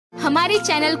हमारे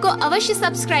चैनल को अवश्य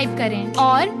सब्सक्राइब करें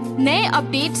और नए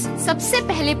अपडेट्स सबसे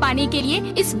पहले पाने के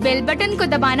लिए इस बेल बटन को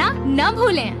दबाना न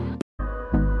भूलें।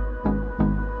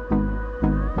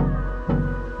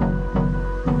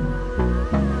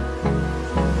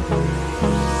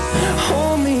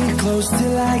 Hold me close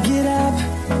till I get up.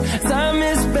 Time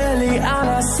is barely on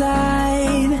our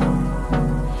side.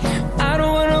 I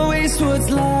don't wanna waste what's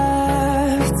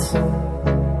left.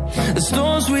 The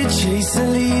storms we chase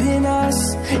are leading us,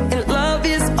 and love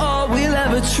is all we'll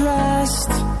ever trust.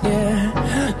 Yeah,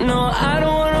 no, I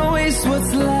don't wanna waste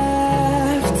what's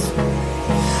left.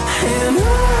 And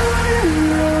on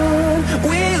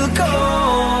we'll go,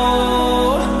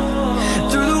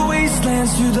 through the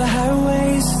wastelands, through the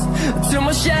highways, till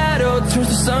my shadow turns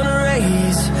to sun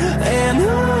rays. And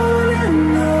on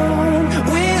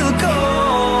we'll go,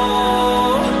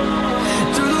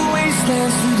 through the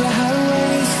wastelands, through the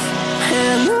highways,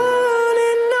 and on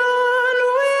we'll go.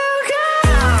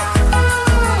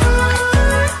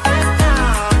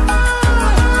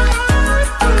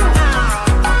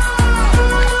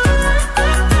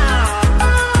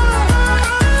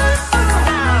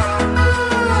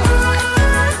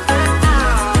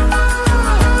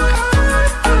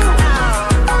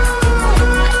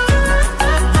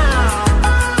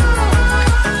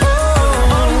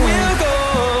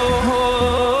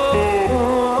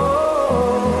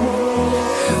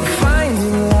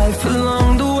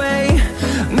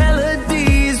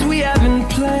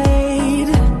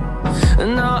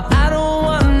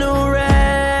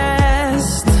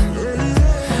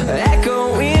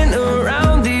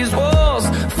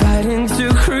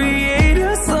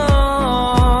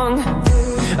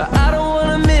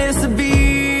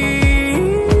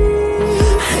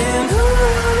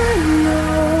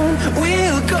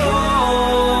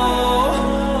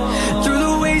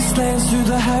 Through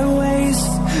the highways,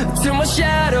 till my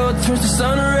shadow turns to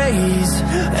sun rays.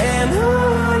 And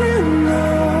on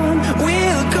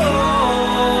we'll go,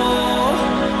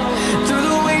 through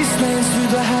the wastelands, through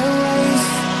the highways,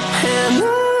 and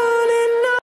on.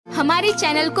 हमारे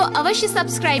channel को अवश्य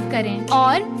subscribe करें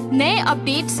और नए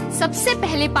updates सबसे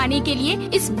पहले पाने के लिए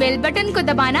इस बेल बटन को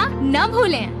दबाना न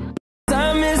भूलें।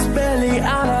 Time is barely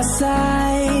on our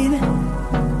side.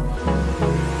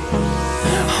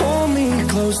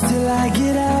 Close till I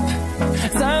get up.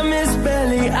 Time is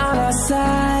barely on our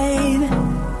side.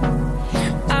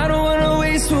 I don't wanna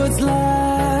waste what's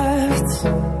left.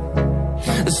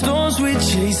 The storms we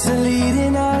chase are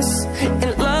leading us,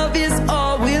 and